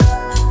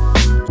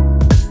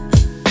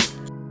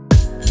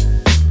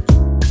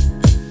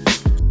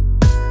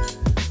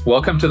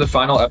Welcome to the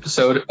final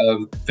episode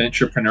of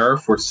Venturepreneur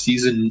for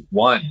Season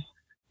 1.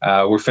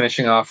 We're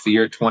finishing off the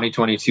year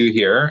 2022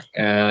 here,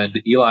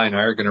 and Eli and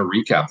I are going to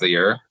recap the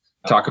year,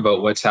 talk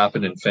about what's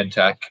happened in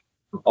Fintech,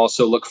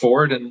 also look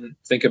forward and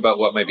think about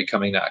what might be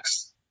coming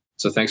next.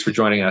 So thanks for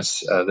joining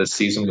us this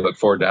season. We look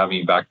forward to having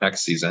you back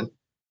next season.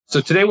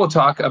 So today we'll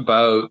talk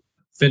about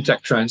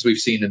Fintech trends we've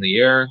seen in the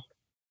year,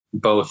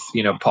 both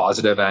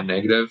positive and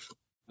negative,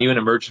 new and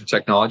emerging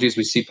technologies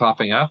we see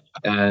popping up,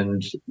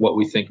 and what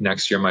we think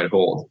next year might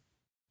hold.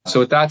 So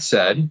with that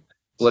said,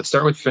 let's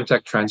start with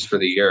Fintech trends for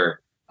the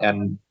year.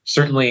 And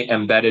certainly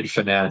embedded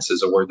finance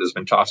is a word that's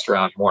been tossed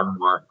around more and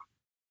more.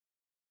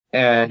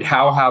 And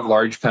how have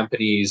large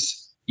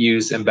companies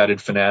used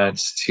embedded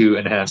finance to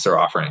enhance their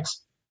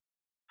offerings?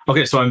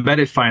 Okay, so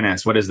embedded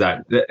finance, what is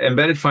that? The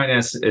embedded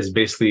finance is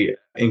basically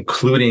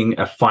including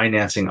a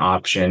financing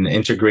option,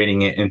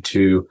 integrating it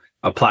into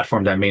a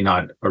platform that may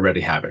not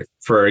already have it.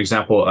 For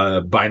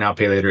example, buy now,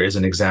 pay later is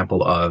an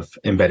example of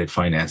embedded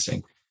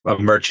financing. A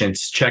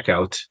merchant's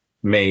checkout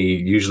may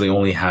usually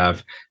only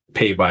have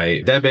pay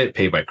by debit,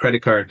 pay by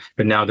credit card,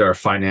 but now there are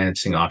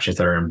financing options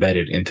that are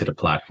embedded into the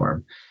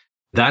platform.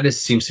 That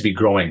seems to be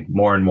growing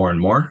more and more and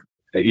more.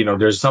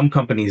 There's some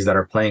companies that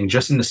are playing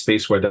just in the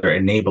space where they're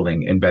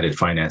enabling embedded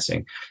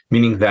financing,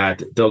 meaning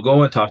that they'll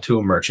go and talk to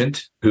a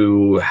merchant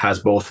who has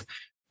both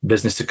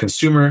business to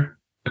consumer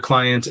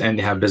clients and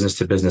they have business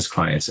to business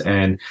clients.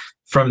 And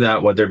from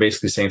that, what they're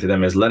basically saying to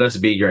them is, let us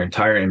be your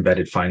entire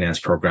embedded finance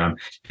program,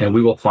 and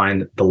we will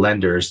find the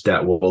lenders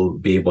that will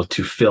be able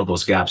to fill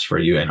those gaps for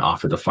you and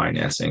offer the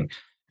financing.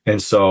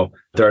 And so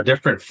there are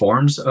different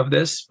forms of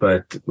this,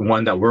 but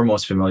one that we're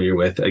most familiar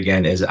with,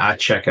 again, is at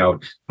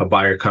checkout, a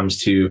buyer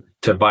comes to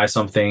buy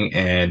something,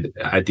 and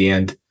at the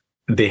end,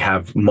 they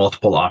have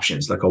multiple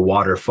options, like a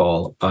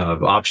waterfall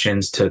of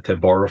options to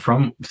borrow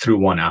from through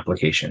one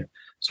application.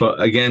 So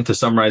again, to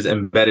summarize,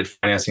 embedded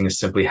financing is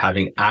simply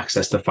having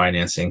access to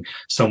financing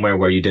somewhere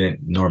where you didn't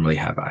normally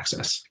have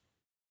access.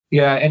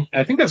 Yeah, and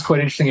I think that's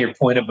quite interesting, your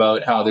point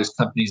about how there's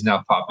companies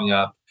now popping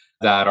up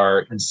that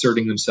are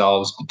inserting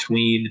themselves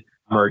between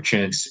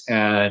merchants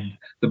and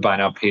the buy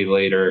now, pay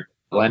later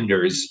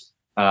lenders.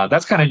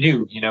 That's kind of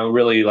new,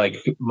 really, like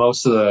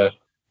most of the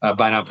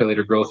buy now, pay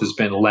later growth has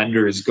been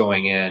lenders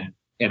going in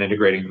and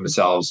integrating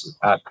themselves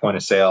at point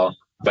of sale.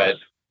 But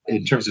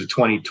in terms of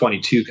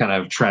 2022 kind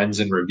of trends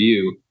and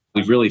review,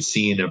 we've really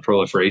seen a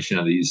proliferation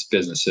of these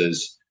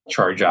businesses,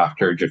 Charge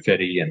After,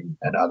 Jafiti,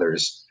 and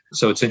others.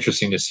 So it's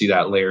interesting to see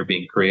that layer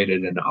being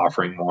created and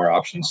offering more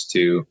options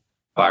to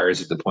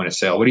buyers at the point of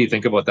sale. What do you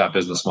think about that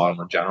business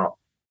model in general?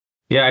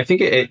 Yeah, I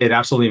think it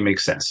absolutely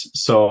makes sense.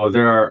 So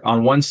there are,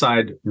 on one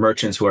side,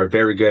 merchants who are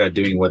very good at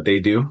doing what they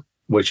do,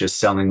 which is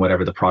selling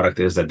whatever the product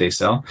is that they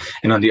sell.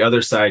 And on the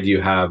other side, you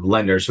have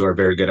lenders who are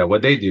very good at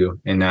what they do,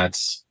 and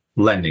that's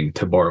lending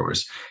to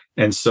borrowers.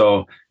 And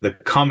so the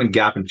common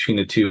gap between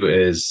the two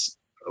is,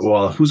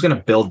 well, who's going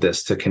to build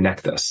this to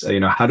connect us?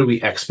 How do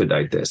we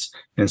expedite this?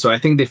 And so I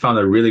think they found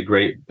a really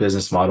great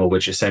business model,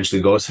 which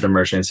essentially goes to the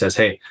merchant and says,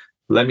 hey,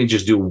 let me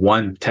just do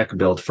one tech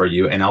build for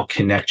you, and I'll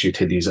connect you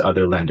to these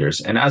other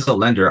lenders. And as a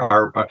lender,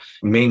 our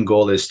main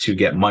goal is to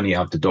get money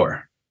out the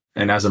door.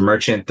 And as a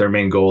merchant, their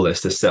main goal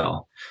is to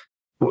sell.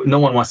 No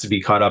one wants to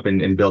be caught up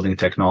in building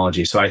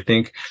technology. So I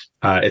think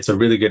it's a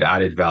really good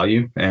added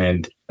value.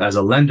 And as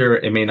a lender,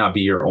 it may not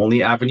be your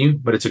only avenue,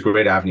 but it's a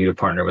great avenue to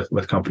partner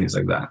with companies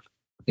like that.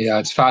 Yeah,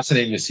 it's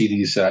fascinating to see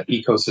these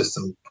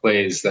ecosystem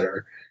plays that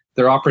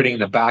they're operating in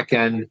the back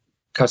end.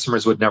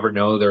 Customers would never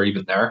know they're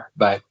even there,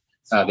 but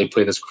they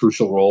play this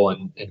crucial role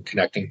in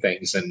connecting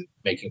things and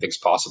making things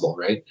possible,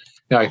 right?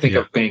 Now, I think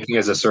of banking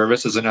as a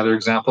service as another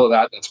example of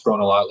that. That's grown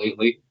a lot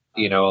lately,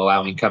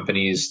 allowing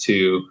companies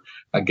to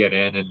get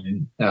in,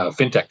 and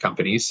fintech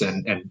companies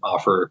and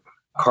offer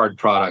card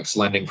products,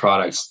 lending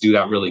products, do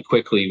that really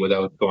quickly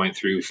without going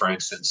through, for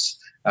instance,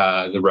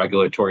 the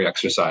regulatory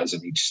exercise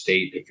in each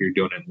state if you're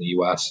doing it in the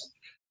US,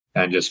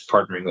 and just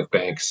partnering with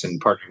banks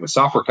and partnering with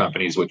software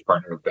companies which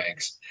partner with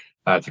banks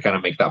to kind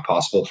of make that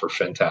possible for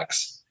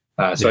fintechs.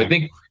 So I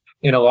think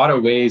in a lot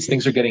of ways,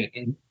 things are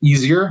getting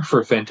easier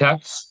for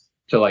fintechs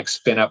to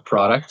spin up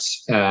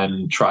products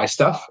and try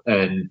stuff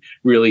and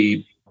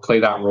really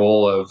play that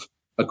role of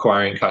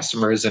acquiring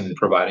customers and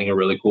providing a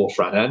really cool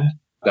front end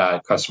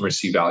that customers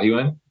see value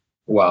in,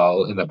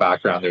 while in the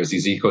background there's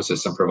these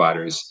ecosystem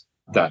providers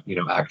that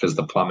act as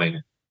the plumbing,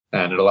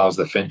 and it allows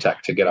the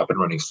fintech to get up and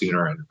running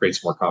sooner and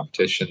creates more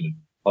competition and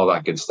all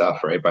that good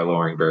stuff, right, by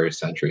lowering barriers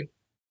to entry.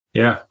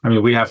 Yeah, I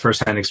mean, we have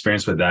firsthand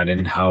experience with that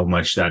and how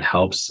much that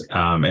helps,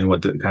 and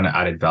what the kind of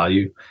added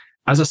value.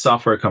 As a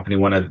software company,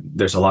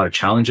 there's a lot of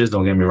challenges,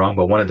 don't get me wrong,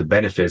 but one of the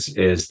benefits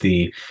is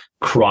the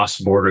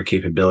cross-border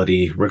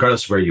capability,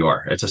 regardless of where you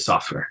are. It's a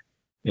software.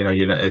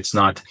 It's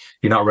not,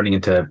 you're not running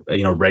into,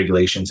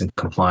 regulations and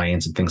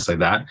compliance and things like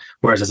that.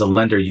 Whereas as a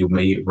lender, you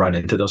may run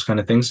into those kind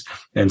of things.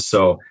 And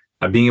so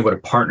being able to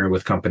partner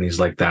with companies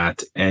like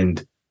that,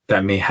 and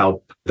that may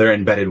help, they're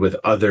embedded with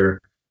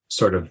other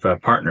sort of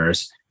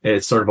partners.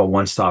 It's sort of a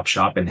one-stop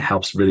shop and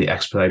helps really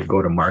expedite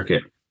go to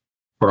market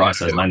for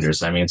us as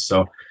lenders. I mean,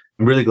 so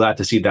I'm really glad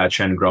to see that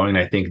trend growing.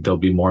 I think there'll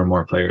be more and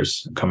more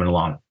players coming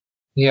along.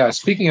 Yeah,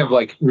 speaking of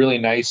like really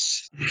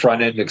nice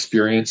front end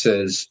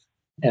experiences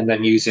and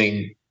then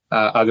using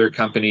other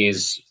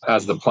companies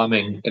as the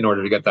plumbing in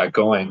order to get that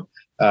going,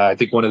 I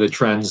think one of the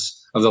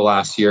trends of the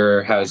last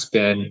year has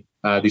been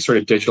these sort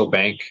of digital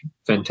bank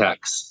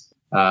fintechs.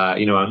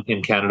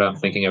 In Canada, I'm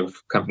thinking of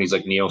companies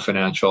like Neo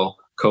Financial,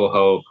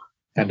 Coho,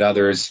 and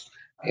others.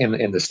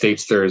 In the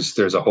States,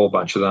 there's a whole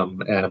bunch of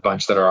them and a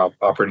bunch that are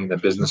operating in the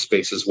business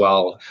space as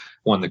well.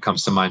 One that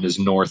comes to mind is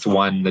North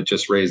One that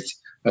just raised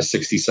a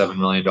 $67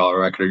 million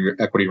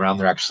equity round.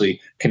 They're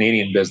actually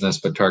Canadian business,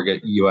 but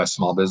target US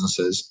small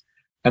businesses.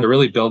 And they're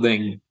really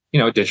building,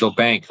 a digital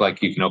bank.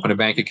 Like you can open a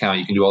bank account,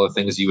 you can do all the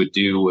things you would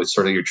do with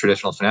sort of your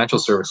traditional financial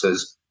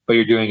services, but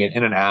you're doing it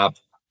in an app.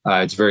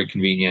 It's very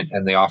convenient,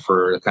 and they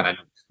offer kind of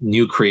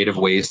new creative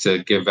ways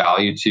to give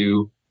value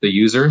to the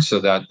user so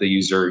that the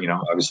user,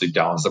 obviously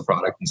downloads the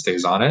product and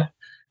stays on it.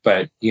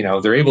 But,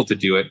 they're able to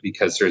do it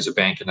because there's a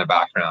bank in the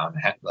background,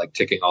 like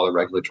ticking all the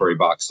regulatory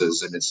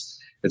boxes. And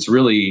it's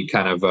really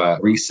kind of a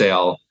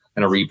resale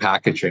and a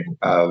repackaging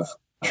of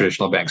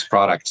traditional banks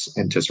products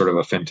into sort of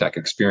a fintech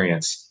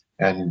experience.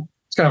 And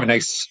it's kind of a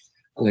nice,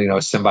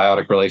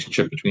 symbiotic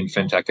relationship between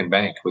fintech and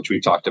bank, which we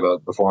talked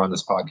about before on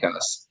this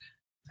podcast.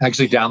 I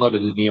actually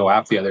downloaded the Neo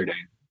app the other day,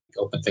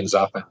 opened things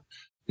up, and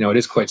it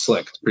is quite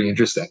slick. It's pretty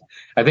interesting.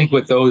 I think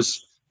with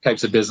those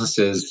types of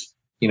businesses,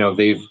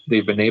 they've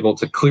been able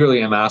to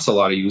clearly amass a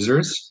lot of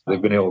users.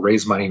 They've been able to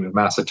raise money and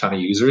amass a ton of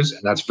users,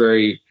 and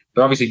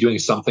they're obviously doing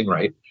something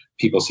right.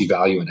 People see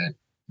value in it.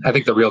 I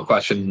think the real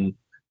question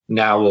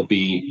now will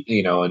be,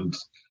 and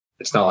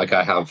it's not like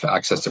I have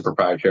access to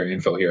proprietary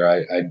info here.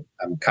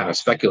 I'm kind of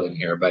speculating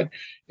here, but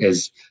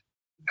is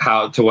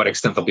to what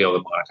extent they'll be able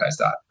to monetize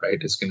that, right?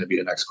 Is going to be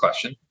the next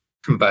question.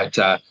 But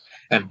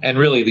and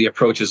really the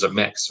approach is a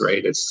mix,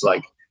 right? It's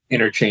like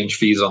interchange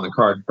fees on the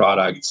card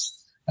products.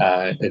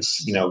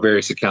 It's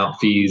various account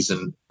fees,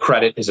 and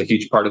credit is a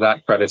huge part of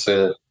that.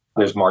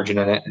 There's margin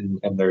in it,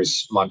 and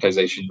there's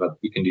monetization that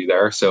you can do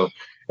there. So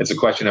it's a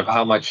question of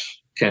how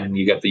much can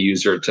you get the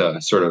user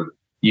to sort of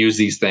use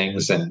these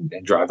things and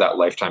drive that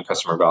lifetime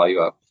customer value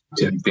up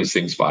to make these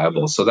things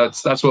viable. So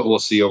that's what we'll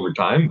see over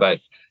time. But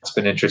it's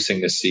been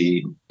interesting to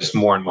see just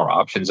more and more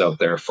options out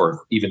there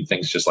for even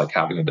things just like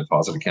having a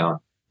deposit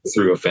account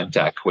through a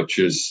fintech, which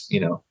is,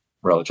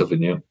 relatively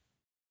new.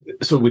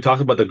 So we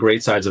talked about the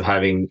great sides of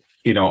having,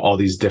 all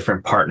these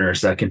different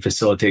partners that can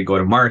facilitate go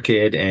to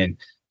market and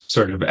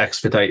sort of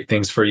expedite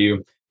things for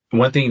you.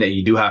 One thing that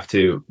you do have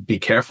to be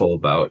careful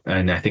about,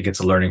 and I think it's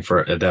a learning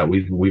that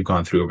we've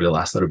gone through over the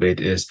last little bit,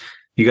 is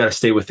you got to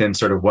stay within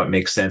sort of what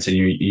makes sense in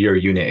your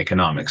unit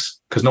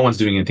economics, because no one's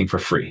doing anything for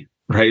free,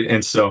 right?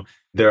 And so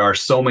there are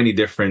so many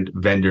different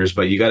vendors,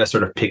 but you got to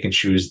sort of pick and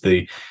choose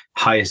the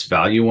highest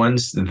value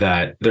ones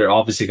that they're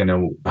obviously going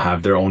to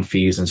have their own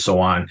fees and so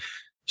on.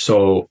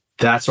 So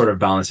that sort of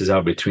balances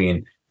out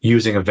between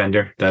using a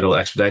vendor that'll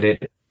expedite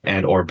it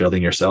and or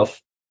building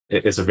yourself.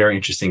 It's a very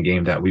interesting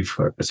game that we've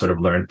sort of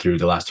learned through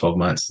the last 12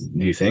 months.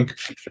 Do you think?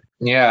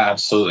 Yeah,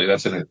 absolutely.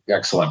 That's an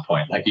excellent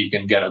point. Like you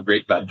can get a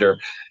great vendor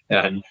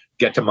and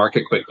get to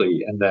market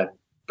quickly,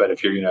 but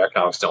if your unit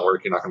economics don't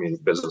work, you're not going to be in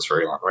the business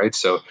very long, right?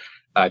 So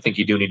I think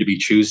you do need to be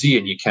choosy,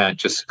 and you can't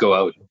just go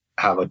out and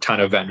have a ton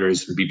of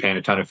vendors and be paying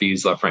a ton of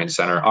fees left, right, and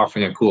center,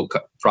 offering a cool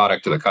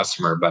product to the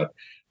customer, but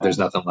there's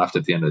nothing left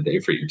at the end of the day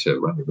for you to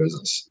run your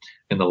business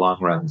in the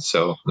long run.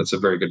 So that's a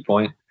very good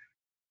point.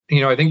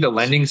 I think the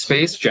lending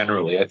space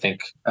generally,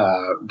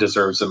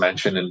 deserves a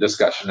mention and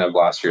discussion of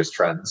last year's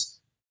trends.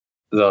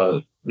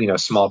 The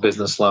small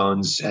business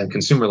loans and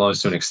consumer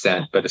loans to an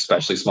extent, but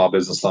especially small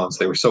business loans,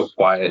 they were so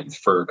quiet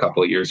for a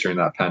couple of years during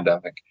that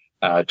pandemic.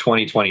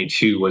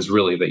 2022 was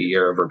really the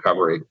year of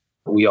recovery.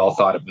 We all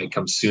thought it might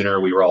come sooner.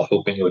 We were all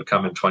hoping it would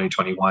come in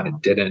 2021.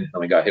 It didn't,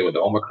 and we got hit with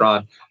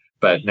Omicron.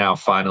 But now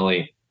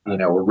finally,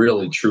 we're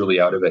really truly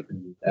out of it,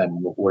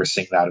 and we're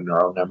seeing that in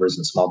our own numbers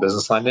in small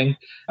business lending,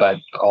 but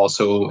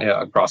also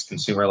across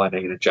consumer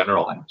lending in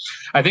general. And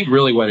I think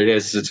really what it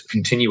is it's a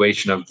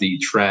continuation of the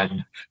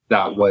trend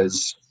that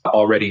was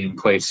already in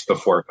place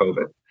before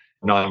COVID.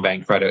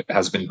 Non-bank credit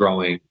has been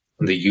growing.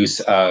 The use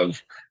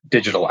of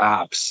digital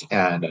apps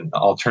and an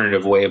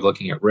alternative way of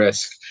looking at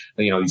risk.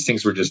 These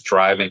things were just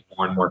driving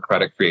more and more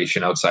credit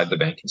creation outside the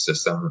banking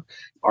system.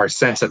 Our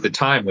sense at the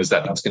time was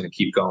that that's going to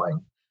keep going.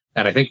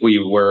 And I think we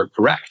were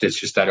correct. It's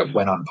just that it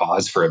went on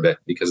pause for a bit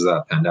because of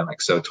that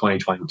pandemic. So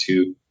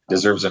 2022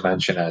 deserves a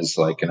mention as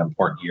like an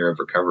important year of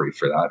recovery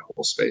for that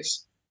whole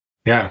space.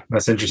 Yeah,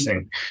 that's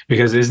interesting,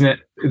 because doesn't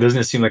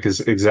it seem like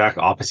it's exact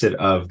opposite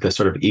of the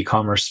sort of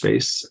e-commerce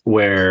space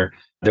where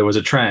there was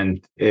a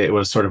trend, it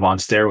was sort of on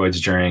steroids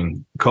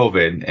during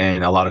COVID,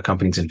 and a lot of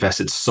companies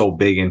invested so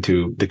big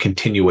into the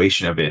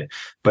continuation of it,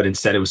 but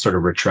instead it was sort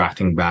of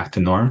retracting back to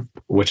norm,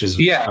 which is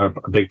a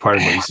big part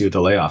of what you see with the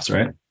layoffs,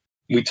 right?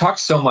 We talked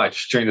so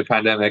much during the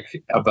pandemic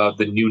about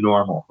the new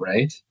normal,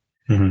 right?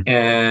 Mm-hmm.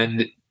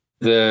 And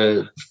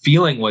the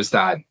feeling was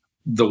that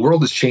the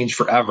world has changed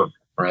forever,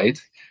 right?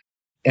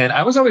 And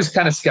I was always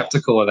kind of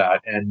skeptical of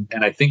that. And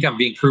I think I'm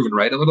being proven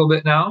right a little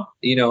bit now.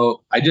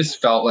 I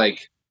just felt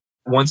like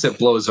once it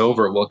blows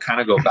over, we'll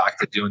kind of go back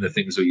to doing the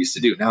things we used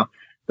to do. Now,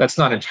 that's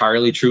not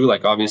entirely true.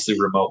 Like obviously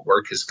remote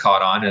work has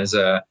caught on as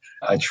a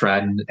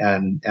trend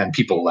and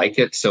people like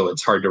it. So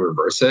it's hard to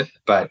reverse it.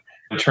 But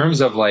in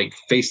terms of like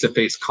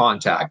face-to-face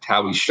contact,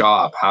 how we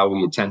shop, how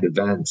we attend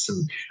events,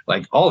 and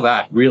like all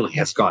that really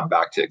has gone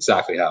back to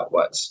exactly how it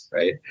was,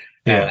 right?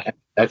 Yeah. And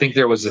I think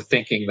there was a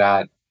thinking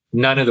that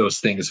none of those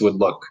things would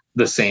look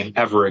the same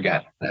ever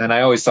again. And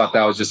I always thought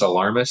that was just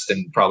alarmist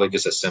and probably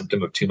just a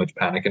symptom of too much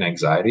panic and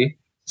anxiety.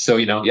 So,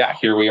 yeah,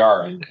 here we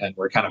are, and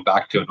we're kind of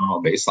back to a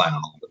normal baseline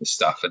on all of this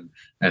stuff.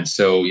 And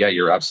so, yeah,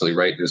 you're absolutely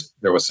right.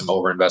 There was some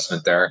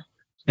overinvestment there.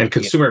 And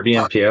consumer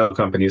BNPL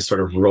companies sort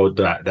of rode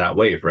that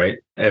wave, right?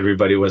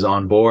 Everybody was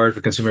on board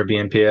for consumer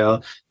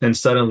BNPL. Then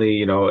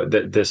suddenly,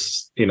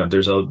 there's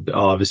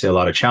obviously a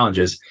lot of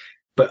challenges,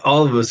 but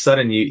all of a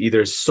sudden,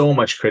 there's so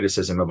much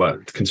criticism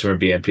about consumer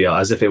BNPL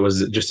as if it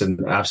was just an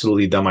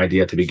absolutely dumb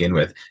idea to begin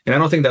with. And I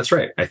don't think that's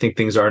right. I think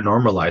things are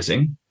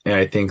normalizing. And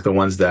I think the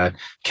ones that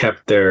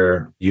kept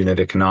their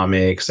unit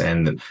economics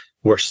and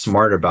were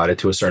smart about it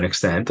to a certain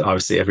extent.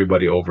 Obviously,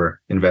 everybody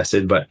over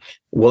invested, but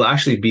will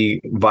actually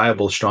be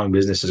viable, strong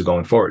businesses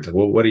going forward.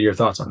 What are your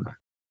thoughts on that?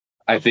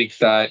 I think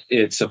that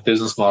it's a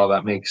business model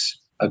that makes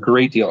a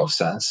great deal of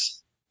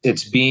sense.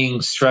 It's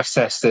being stress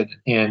tested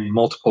in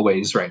multiple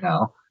ways right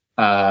now.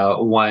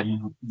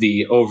 One,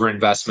 the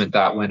overinvestment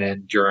that went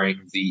in during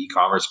the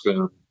e-commerce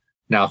boom.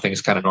 Now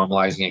things kind of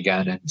normalizing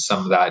again, and some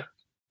of that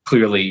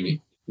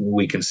clearly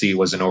we can see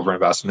was an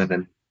overinvestment,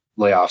 and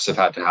layoffs have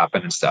had to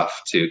happen and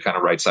stuff to kind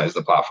of right size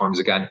the platforms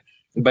again.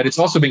 But it's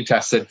also being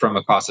tested from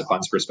a cost of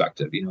funds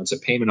perspective. It's a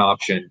payment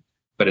option,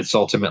 but it's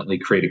ultimately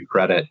creating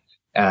credit,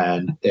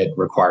 and it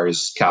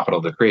requires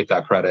capital to create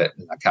that credit,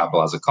 and that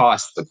capital has a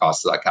cost. The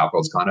cost of that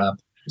capital has gone up.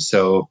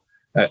 So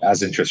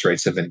as interest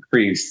rates have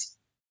increased.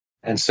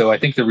 And so I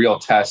think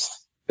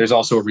there's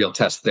also a real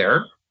test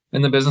there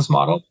in the business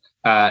model.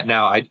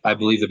 Now, I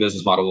believe the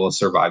business model will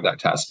survive that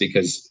test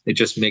because it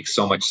just makes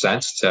so much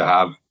sense to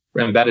have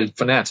embedded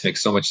finance.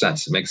 Makes so much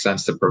sense. It makes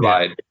sense to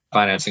provide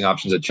financing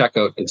options at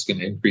checkout. It's going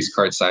to increase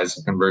cart size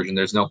and conversion.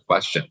 There's no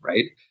question,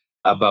 right,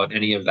 about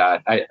any of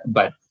that.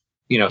 But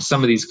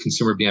some of these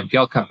consumer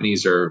BNPL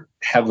companies are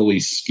heavily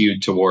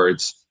skewed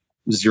towards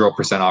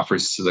 0%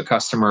 offers to the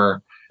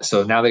customer.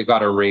 So now they've got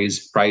to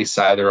raise price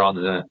either on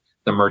the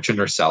merchant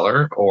or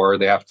seller, or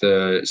they have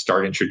to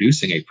start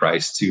introducing a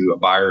price to a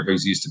buyer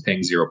who's used to paying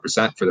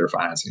 0% for their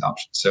financing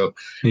option. So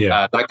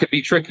that could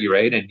be tricky,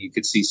 right? And you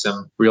could see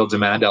some real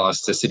demand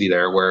elasticity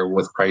there, where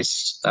with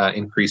price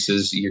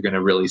increases, you're going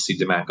to really see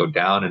demand go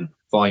down and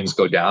volumes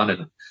go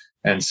down.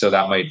 And so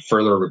that might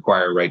further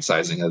require right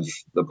sizing of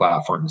the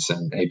platforms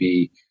and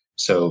maybe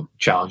so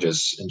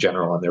challenges in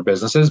general in their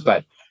businesses.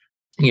 But,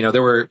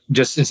 there were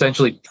just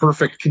essentially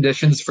perfect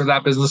conditions for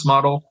that business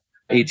model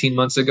 18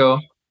 months ago.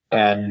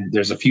 And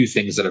there's a few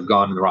things that have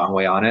gone the wrong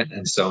way on it.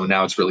 And so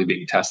now it's really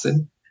being tested.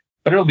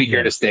 But it'll be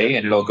here to stay,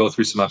 and it'll go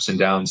through some ups and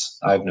downs.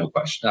 I have no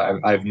question.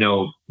 I have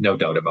no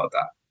doubt about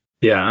that.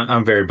 Yeah,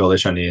 I'm very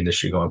bullish on the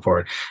industry going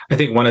forward. I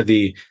think one of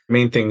the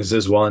main things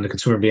as well in the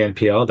consumer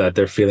BNPL that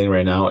they're feeling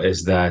right now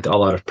is that a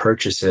lot of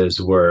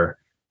purchases were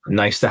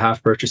nice to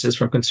have purchases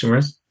from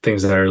consumers,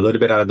 things that are a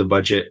little bit out of the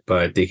budget,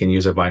 but they can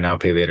use a buy now,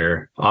 pay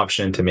later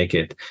option to make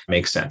it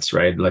make sense,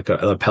 right? Like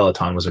a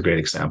Peloton was a great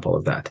example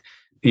of that.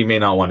 You may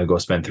not want to go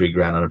spend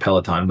 $3,000 on a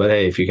Peloton, but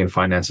hey, if you can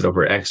finance it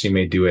over X, you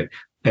may do it.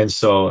 And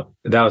so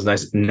that was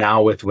nice.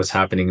 Now with what's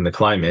happening in the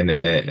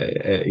climate,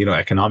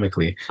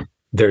 economically,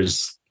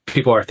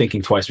 people are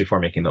thinking twice before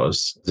making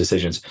those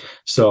decisions.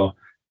 So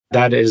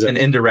that is an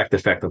indirect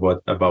effect of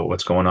about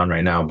what's going on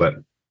right now. But,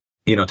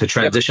 to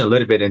transition a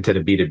little bit into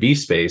the B2B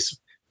space,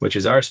 which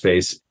is our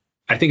space,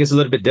 I think it's a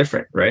little bit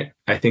different, right?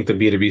 I think the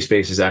B2B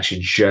space is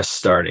actually just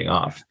starting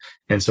off.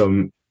 And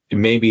so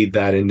maybe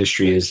that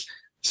industry is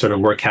sort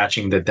of we're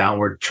catching the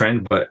downward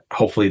trend, but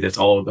hopefully it's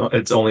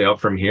only up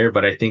from here.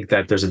 But I think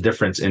that there's a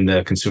difference in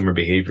the consumer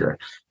behavior.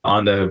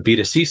 On the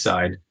B2C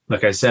side,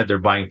 like I said, they're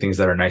buying things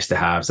that are nice to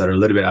have, that are a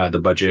little bit out of the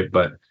budget,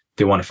 but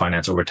they want to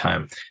finance over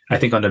time. I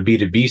think on the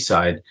B2B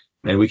side,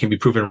 and we can be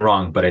proven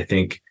wrong, but I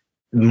think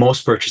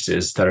most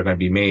purchases that are going to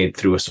be made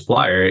through a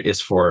supplier is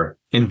for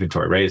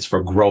inventory, right? It's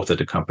for growth of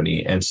the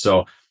company. And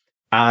so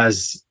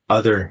as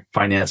other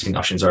financing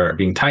options are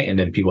being tightened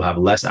and people have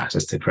less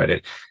access to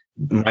credit,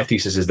 my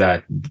thesis is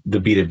that the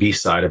B2B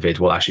side of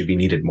it will actually be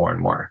needed more and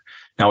more.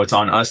 Now it's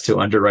on us to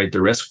underwrite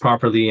the risk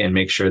properly and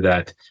make sure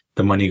that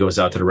the money goes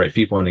out to the right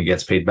people and it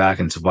gets paid back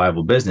and it's a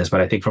viable business.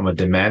 But I think from a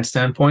demand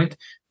standpoint,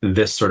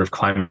 this sort of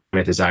climate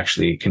is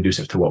actually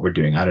conducive to what we're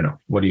doing. I don't know.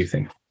 What do you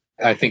think?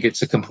 I think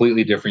it's a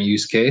completely different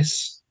use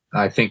case.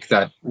 I think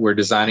that we're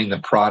designing the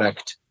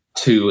product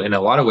to, in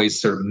a lot of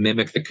ways, sort of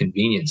mimic the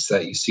convenience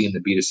that you see in the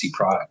B2C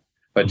product.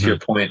 But to your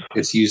point,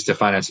 it's used to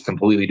finance a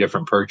completely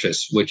different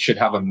purchase, which should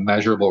have a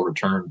measurable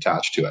return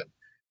attached to it.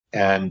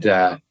 And,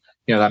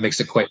 that makes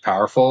it quite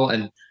powerful.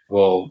 And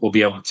we'll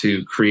be able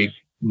to create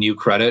new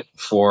credit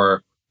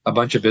for a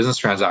bunch of business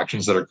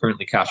transactions that are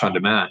currently cash on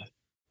demand.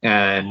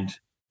 And,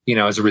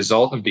 as a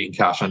result of being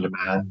cash on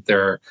demand,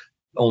 they're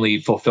only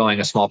fulfilling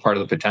a small part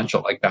of the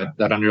potential. Like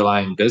that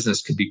underlying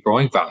business could be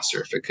growing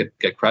faster if it could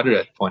get credit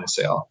at point of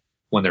sale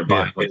when they're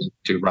Yeah. buying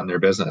to run their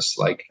business.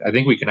 Like, I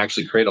think we can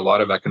actually create a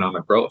lot of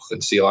economic growth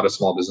and see a lot of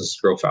small businesses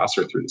grow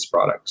faster through this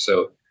product.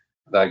 So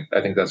I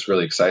think that's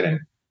really exciting.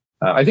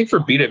 I think for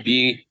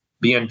B2B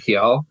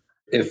BNPL,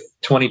 if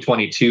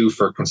 2022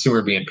 for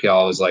consumer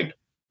BNPL is like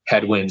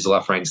headwinds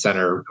left, right, and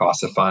center,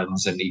 cost of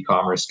funds and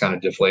e-commerce kind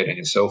of deflating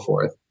and so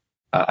forth.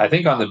 I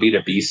think on the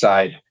B2B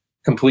side,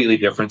 completely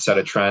different set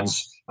of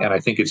trends. And I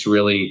think it's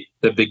really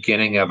the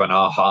beginning of an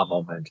aha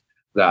moment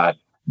that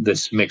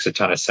this makes a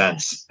ton of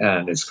sense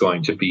and it's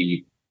going to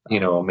be,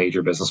 a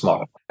major business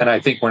model. And I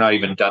think we're not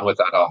even done with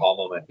that aha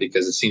moment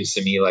because it seems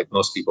to me like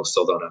most people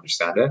still don't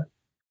understand it.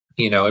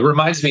 It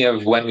reminds me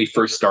of when we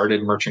first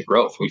started merchant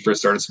growth. We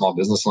first started small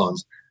business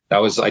loans.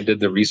 I did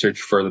the research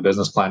for the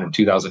business plan in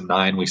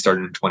 2009. We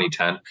started in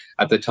 2010.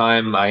 At the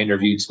time, I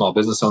interviewed small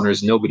business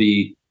owners.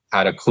 Nobody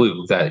had a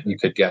clue that you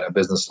could get a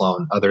business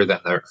loan other than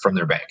from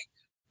their bank,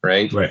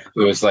 right? Right.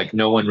 It was like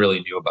no one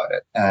really knew about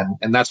it.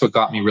 And that's what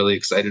got me really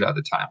excited at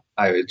the time.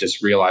 I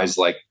just realized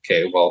like,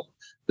 okay, well,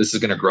 this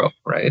is going to grow,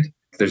 right?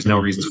 There's no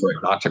reason for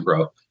it not to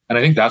grow. And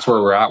I think that's where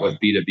we're at with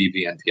B2B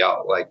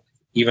BNPL. Like,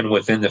 even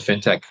within the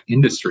fintech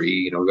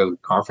industry, we go to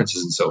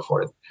conferences and so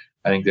forth.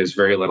 I think there's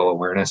very little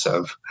awareness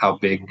of how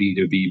big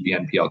B2B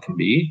BNPL can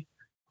be,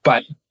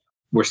 but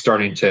people are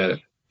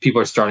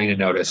starting to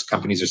notice,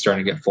 companies are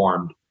starting to get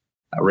formed,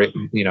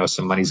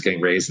 some money's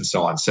getting raised and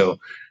so on. So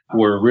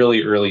we're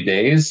really early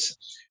days,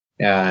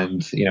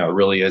 and, it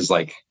really is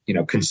like,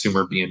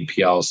 consumer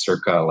BNPL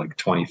circa like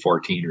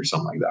 2014 or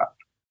something like that.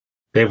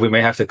 Dave, we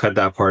may have to cut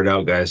that part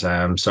out, guys.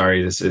 I'm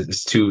sorry. This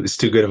is too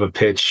good of a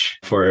pitch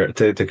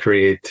to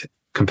create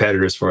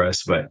competitors for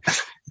us. But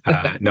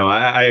no,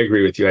 I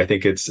agree with you. I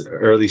think it's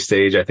early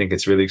stage. I think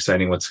it's really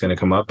exciting what's going to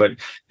come up. But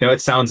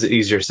it sounds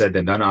easier said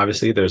than done.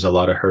 Obviously, there's a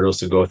lot of hurdles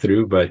to go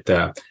through.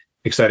 But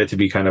excited to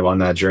be kind of on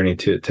that journey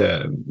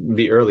to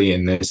be early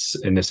in this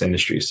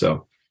industry.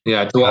 So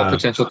yeah, to all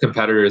potential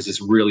competitors, it's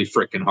really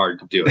freaking hard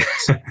to do it.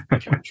 So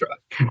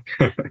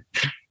try.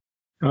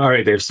 All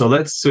right, Dave. So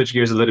let's switch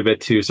gears a little bit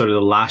to sort of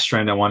the last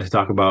trend I wanted to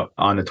talk about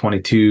on the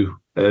 22,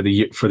 for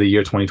the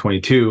year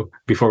 2022,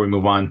 before we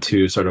move on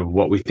to sort of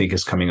what we think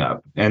is coming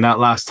up. And that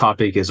last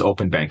topic is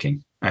open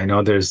banking. I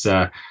know there's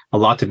a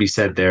lot to be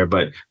said there,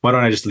 but why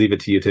don't I just leave it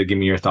to you to give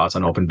me your thoughts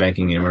on open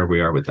banking and where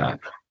we are with that?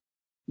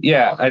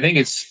 Yeah, I think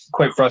it's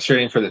quite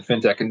frustrating for the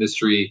fintech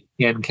industry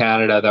in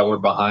Canada that we're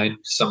behind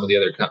some of the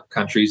other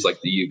countries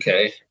like the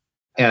UK.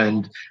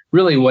 And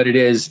really what it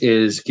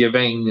is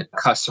giving a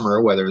customer,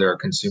 whether they're a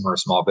consumer or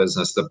small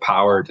business, the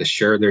power to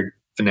share their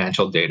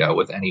financial data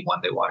with anyone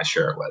they want to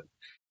share it with.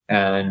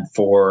 And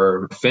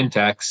for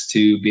fintechs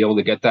to be able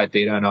to get that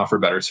data and offer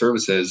better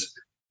services,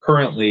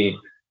 currently,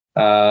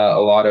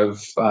 a lot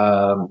of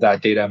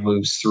that data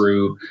moves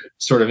through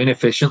sort of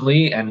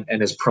inefficiently and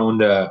is prone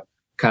to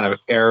kind of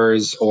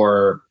errors,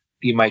 or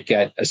you might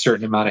get a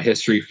certain amount of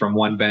history from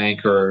one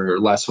bank or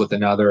less with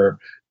another.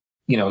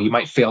 You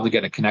might fail to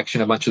get a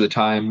connection a bunch of the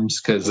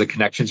times because the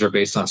connections are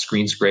based on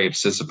screen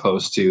scrapes as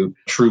opposed to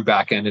true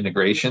back-end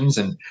integrations.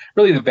 And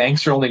really the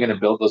banks are only going to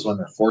build those when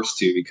they're forced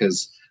to,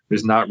 because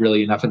there's not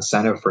really enough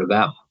incentive for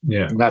them.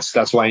 Yeah. And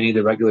that's why you need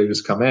the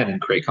regulators to come in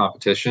and create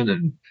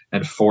competition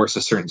and force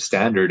a certain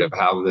standard of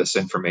how this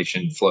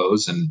information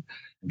flows and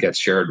gets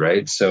shared,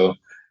 right? So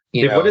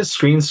what is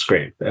screen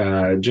scrape?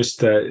 I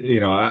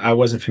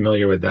wasn't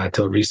familiar with that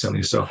till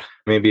recently. So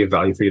maybe a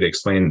value for you to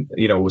explain,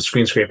 with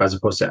screen scrape as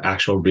opposed to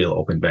actual real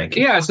open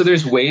banking. Yeah. So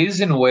there's ways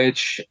in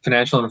which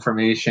financial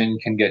information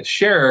can get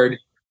shared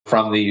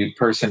from the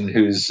person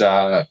who's who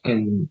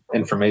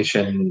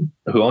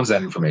owns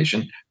that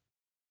information.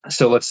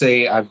 So let's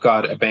say I've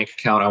got a bank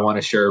account. I want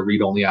to share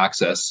read-only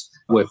access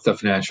with the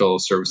financial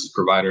services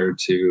provider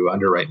to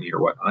underwrite me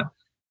or whatnot.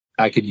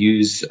 I could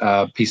use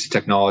a piece of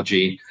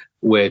technology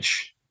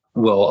which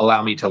will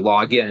allow me to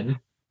log in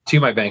to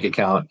my bank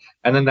account.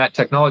 And then that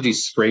technology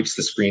scrapes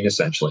the screen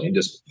essentially and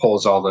just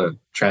pulls all the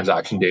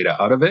transaction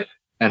data out of it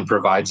and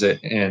provides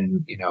it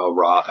in,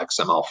 raw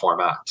XML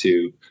format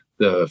to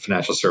the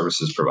financial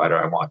services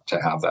provider I want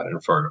to have that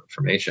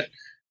information.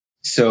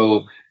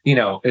 So,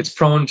 it's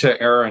prone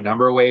to error a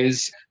number of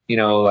ways,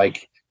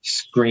 like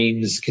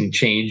screens can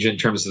change in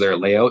terms of their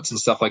layouts and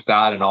stuff like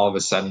that. And all of a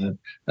sudden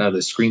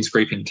the screen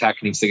scraping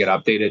tech needs to get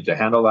updated to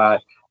handle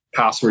that.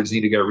 Passwords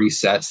need to get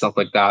reset, stuff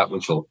like that,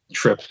 which will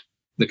trip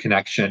the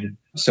connection.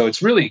 So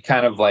it's really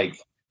kind of like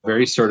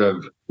very sort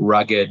of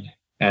rugged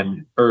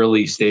and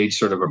early stage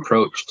sort of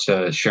approach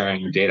to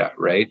sharing data,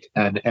 right?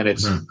 And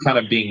it's kind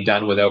of being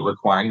done without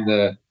requiring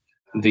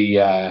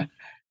the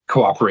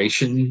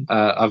cooperation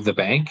of the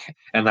bank.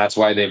 And that's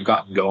why they've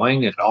gotten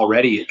going. And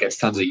already it gets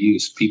tons of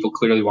use. People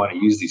clearly want to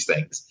use these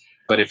things.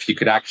 But if you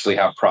could actually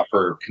have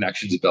proper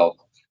connections built,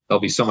 they'll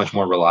be so much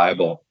more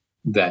reliable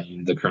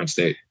than the current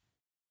state.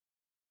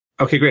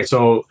 Okay, great.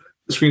 So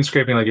screen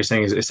scraping, like you're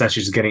saying, is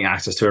essentially just getting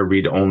access to a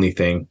read-only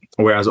thing,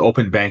 whereas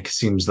open bank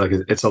seems like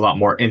it's a lot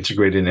more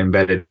integrated and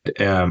embedded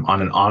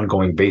on an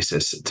ongoing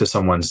basis to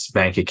someone's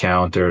bank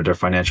account or their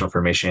financial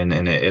information,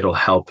 and it'll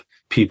help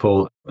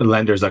people,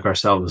 lenders like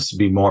ourselves,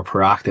 be more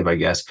proactive, I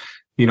guess.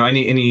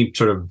 Any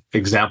sort of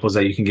examples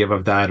that you can give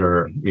of that,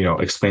 or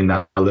explain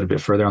that a little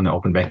bit further on the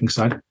open banking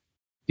side?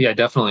 Yeah,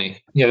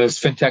 definitely. Yeah, there's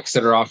fintechs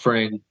that are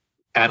offering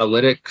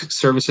analytic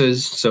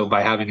services. So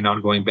by having an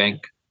ongoing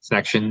bank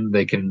connection,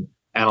 they can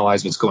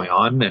analyze what's going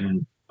on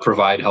and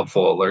provide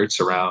helpful alerts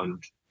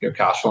around your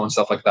cash flow and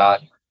stuff like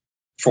that.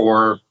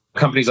 For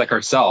companies like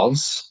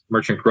ourselves,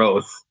 Merchant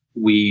Growth,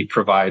 we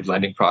provide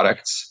lending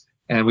products,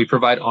 and we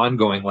provide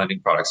ongoing lending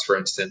products. For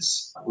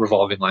instance,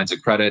 revolving lines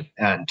of credit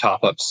and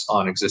top-ups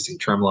on existing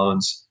term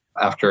loans.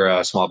 After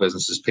a small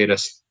business has paid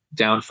us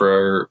down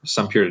for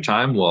some period of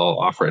time, we'll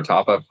offer a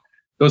top-up.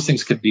 Those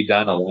things could be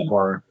done a lot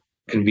more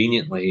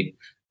conveniently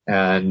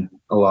and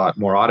a lot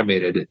more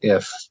automated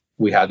if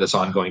we had this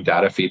ongoing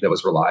data feed that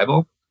was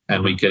reliable,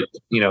 and we could,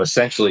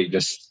 essentially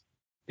just,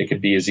 it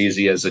could be as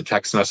easy as a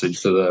text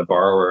message to the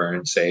borrower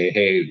and say,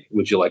 hey,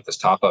 would you like this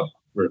top up?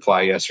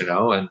 Reply yes or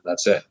no, and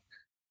that's it.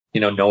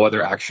 No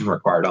other action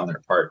required on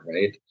their part,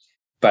 right?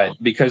 But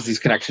because these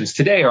connections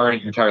today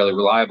aren't entirely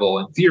reliable,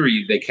 in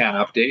theory, they can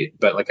update.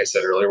 But like I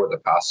said earlier, with the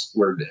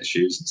password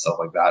issues and stuff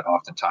like that,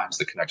 oftentimes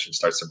the connection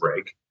starts to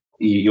break.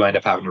 You end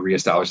up having to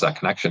reestablish that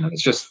connection. And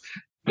it's just,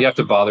 you have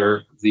to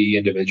bother the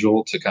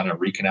individual to kind of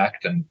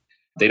reconnect, and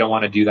they don't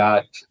want to do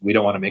that. We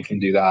don't want to make them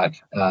do that.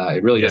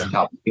 It really doesn't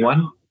help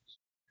anyone.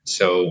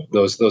 So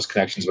those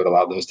connections would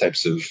allow those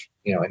types of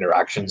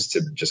interactions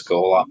to just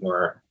go a lot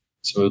more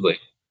smoothly.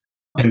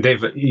 And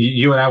Dave,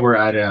 you and I were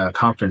at a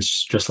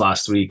conference just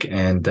last week,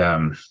 and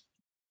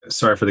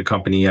sorry for the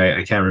company,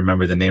 I can't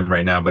remember the name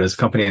right now, but it's a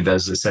company that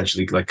does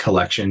essentially like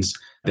collections.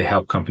 They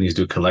help companies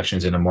do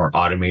collections in a more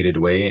automated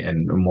way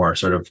and a more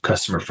sort of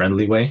customer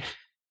friendly way.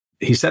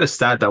 He said a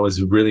stat that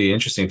was really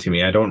interesting to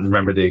me. I don't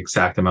remember the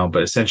exact amount,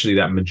 but essentially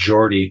that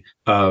majority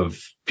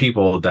of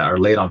people that are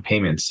late on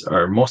payments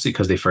are mostly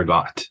because they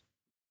forgot.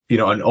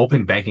 And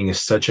open banking is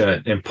such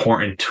an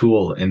important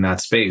tool in that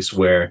space,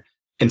 where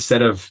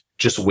instead of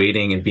just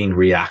waiting and being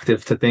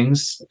reactive to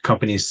things,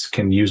 companies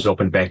can use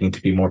open banking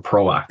to be more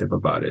proactive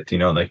about it.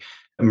 Like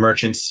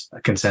merchants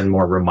can send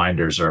more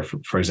reminders, or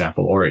for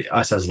example, or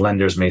us as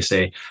lenders may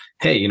say,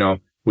 hey,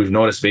 we've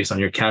noticed based on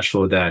your cash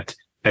flow that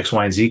X,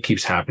 Y, and Z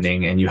keeps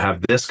happening, and you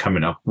have this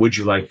coming up. Would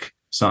you like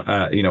some,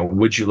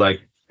 would you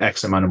like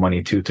X amount of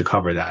money to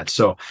cover that?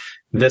 So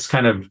this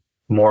kind of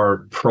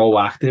more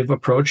proactive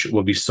approach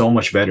will be so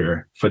much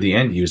better for the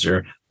end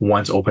user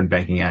once open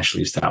banking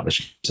actually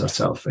establishes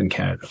itself in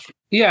Canada.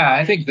 Yeah,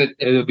 I think that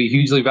it would be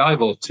hugely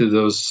valuable to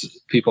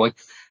those people. Like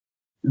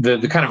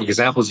the kind of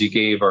examples you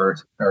gave are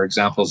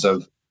examples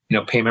of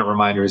payment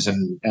reminders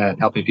and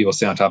helping people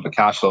stay on top of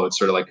cash flow. It's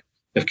sort of like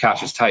if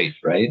cash is tight,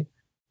 right?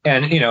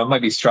 And it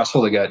might be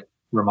stressful to get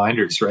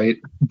reminders, right?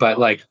 But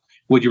like,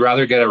 would you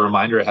rather get a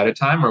reminder ahead of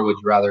time, or would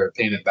you rather a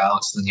payment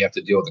balance and then you have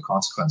to deal with the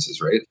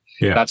consequences, right?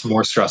 Yeah. That's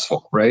more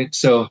stressful, right?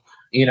 So,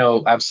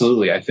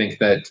 absolutely. I think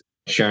that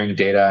sharing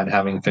data and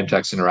having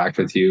fintechs interact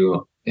with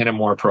you in a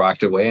more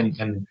proactive way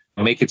and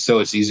make it so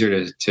it's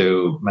easier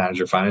to manage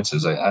your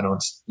finances. I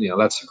don't,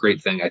 that's a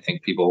great thing. I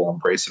think people will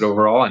embrace it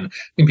overall. And I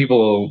think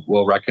people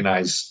will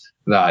recognize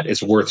that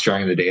it's worth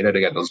sharing the data to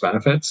get those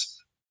benefits.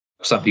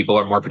 Some people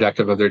are more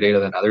protective of their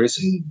data than others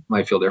and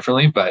might feel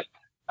differently, but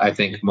I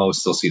think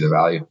most will see the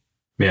value.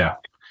 Yeah.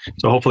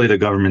 So hopefully the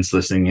government's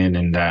listening in,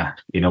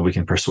 and we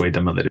can persuade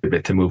them a little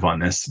bit to move on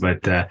this.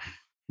 But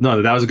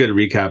no, that was a good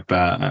recap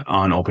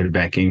on open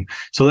banking.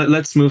 So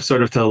let's move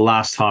sort of to the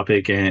last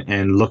topic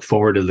and look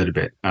forward a little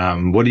bit.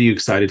 What are you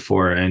excited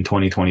for in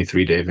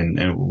 2023, Dave?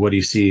 And what do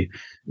you see,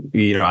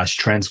 as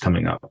trends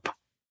coming up?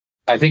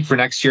 I think for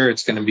next year,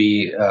 it's going to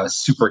be a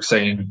super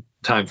exciting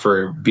time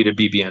for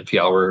B2B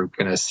BNPL. We're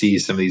going to see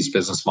some of these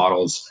business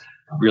models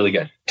really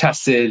get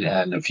tested,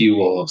 and a few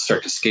will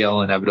start to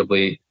scale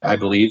inevitably, I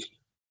believe.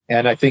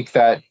 And I think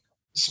that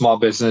small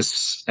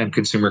business and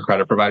consumer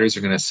credit providers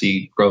are going to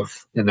see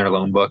growth in their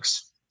loan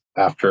books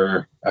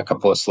after a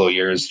couple of slow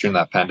years during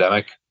that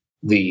pandemic.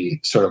 The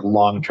sort of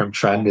long-term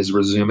trend is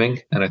resuming,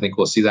 and I think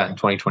we'll see that in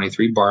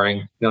 2023,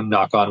 barring,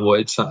 knock on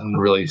wood, something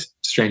really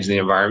strange in the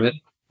environment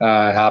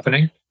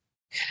happening.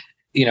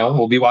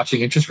 We'll be watching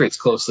interest rates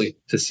closely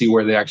to see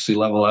where they actually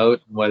level out,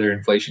 whether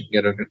inflation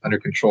can get under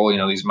control.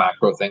 These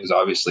macro things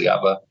obviously have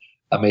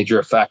a major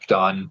effect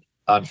on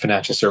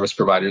financial service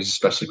providers,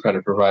 especially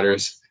credit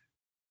providers,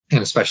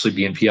 and especially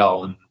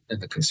BNPL in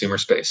the consumer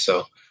space.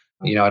 So,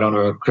 I don't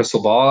know a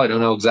crystal ball. I don't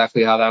know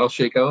exactly how that'll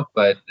shake out,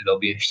 but it'll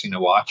be interesting to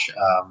watch.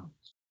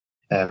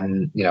 But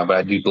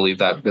I do believe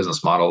that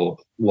business model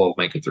will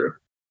make it through.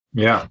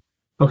 Yeah.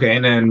 Okay.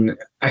 And then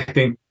I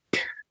think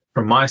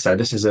from my side,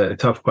 this is a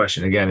tough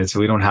question. Again,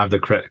 we don't have the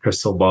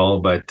crystal ball,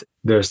 but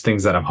there's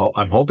things that I'm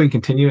hoping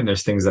continue, and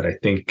there's things that I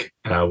think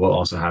will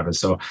also happen.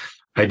 So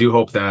I do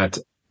hope that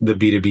the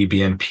B2B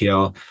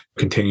BNPL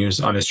continues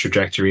on its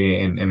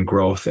trajectory and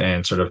growth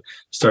and sort of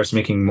starts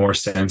making more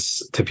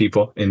sense to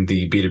people in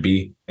the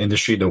B2B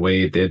industry the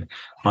way it did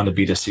on the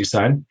B2C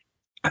side.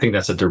 I think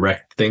that's a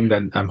direct thing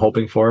that I'm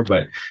hoping for.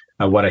 But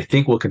what I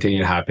think will continue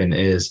to happen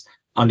is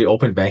on the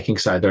open banking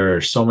side, there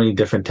are so many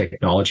different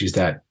technologies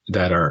that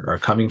are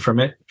coming from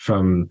it,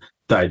 from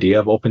the idea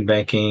of open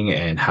banking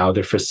and how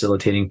they're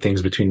facilitating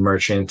things between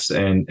merchants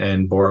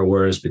and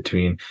borrowers,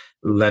 between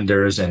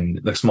lenders and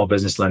the small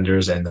business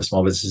lenders and the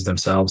small businesses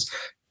themselves.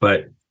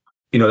 But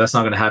that's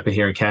not going to happen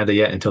here in Canada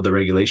yet until the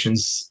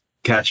regulations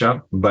catch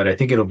up. But I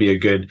think it'll be a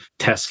good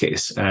test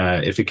case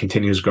if it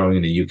continues growing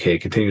in the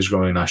UK, continues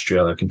growing in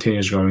Australia,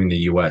 continues growing in the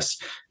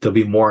US. There'll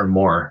be more and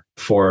more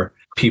for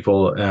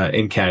people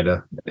in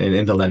Canada and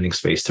in the lending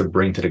space to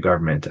bring to the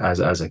government as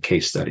a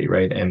case study,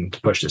 right? And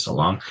to push this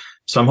along.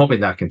 So I'm hoping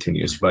that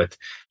continues. But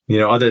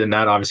other than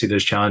that, obviously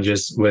there's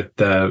challenges with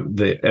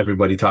the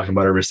everybody talking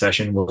about a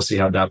recession. We'll see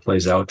how that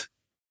plays out.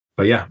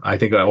 But yeah, I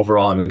think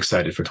overall I'm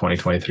excited for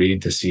 2023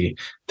 to see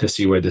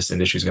where this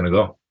industry is going to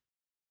go.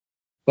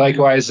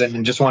 Likewise,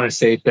 and just want to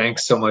say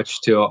thanks so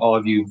much to all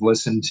of you who've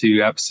listened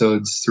to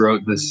episodes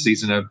throughout this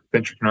season of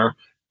Fintrepreneur.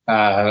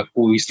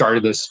 We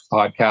started this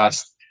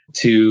podcast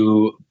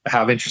to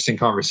have interesting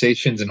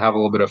conversations and have a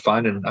little bit of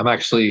fun, and I'm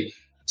actually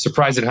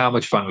surprised at how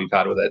much fun we've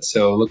had with it.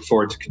 So look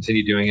forward to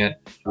continue doing it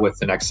with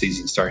the next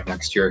season starting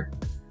next year.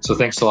 So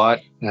thanks a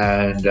lot,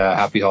 and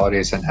happy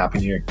holidays and happy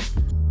new year.